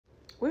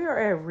We are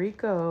at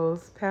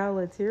Rico's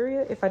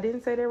Palateria. If I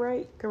didn't say that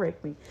right,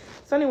 correct me.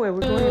 So anyway,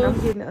 we're going. I'm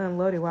getting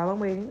unloaded while I'm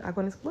waiting. I'm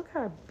going to look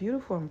how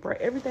beautiful and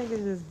bright. Everything is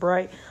just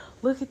bright.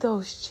 Look at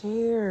those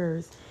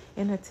chairs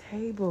and a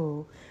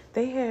table.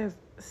 They have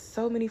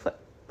so many.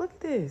 Look at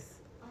this.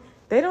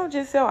 They don't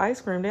just sell ice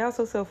cream. They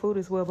also sell food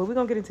as well. But we're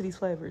going to get into these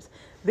flavors.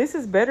 This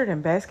is better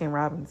than Baskin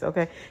Robbins,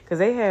 okay? Because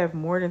they have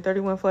more than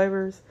 31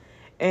 flavors.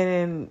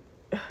 And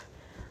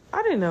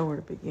I didn't know where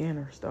to begin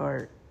or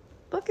start.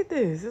 Look at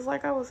this. It's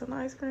like I was in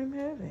ice cream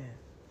heaven.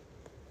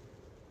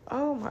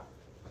 Oh, my.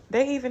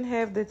 They even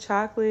have the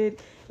chocolate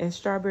and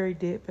strawberry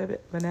dip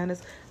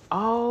bananas.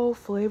 All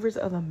flavors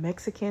of the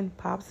Mexican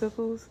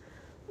popsicles.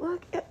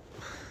 Look at...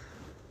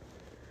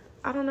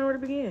 I don't know where to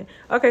begin.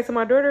 Okay, so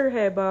my daughter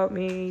had bought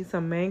me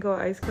some mango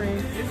ice cream,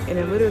 and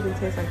it literally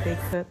tastes like they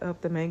cut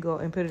up the mango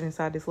and put it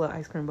inside this little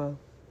ice cream bowl.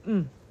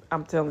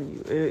 I'm telling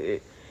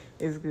you,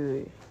 it's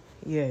good.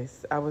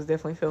 Yes, I was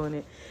definitely feeling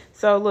it.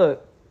 So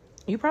look,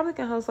 you probably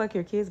can host like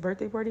your kid's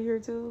birthday party here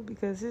too,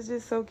 because it's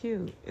just so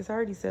cute. It's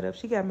already set up.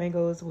 She got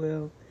mango as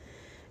well.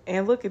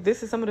 And look, at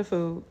this is some of the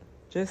food,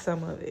 just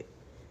some of it.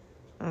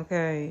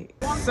 Okay,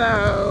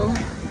 so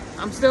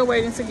I'm still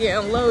waiting to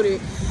get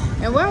unloaded.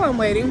 And while I'm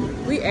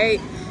waiting, we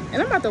ate,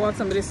 and I'm about to walk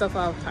some of this stuff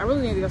off. I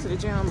really need to go to the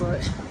gym,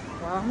 but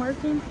while I'm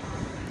working,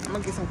 I'm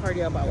gonna get some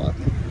cardio by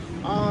walking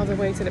all the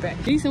way to the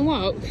back. Decent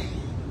walk.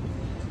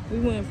 We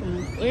went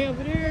from way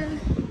over there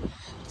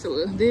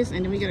to this,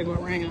 and then we gotta go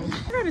around.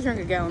 I gotta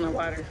drink a gallon of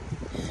water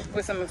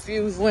with some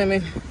infused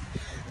lemon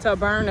to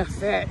burn the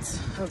fat,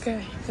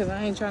 okay? Because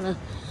I ain't trying to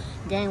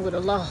gain with a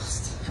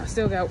lost. I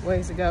still got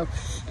ways to go.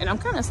 And I'm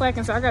kind of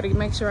slacking, so I gotta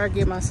make sure I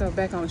get myself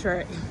back on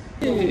track.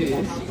 Oh.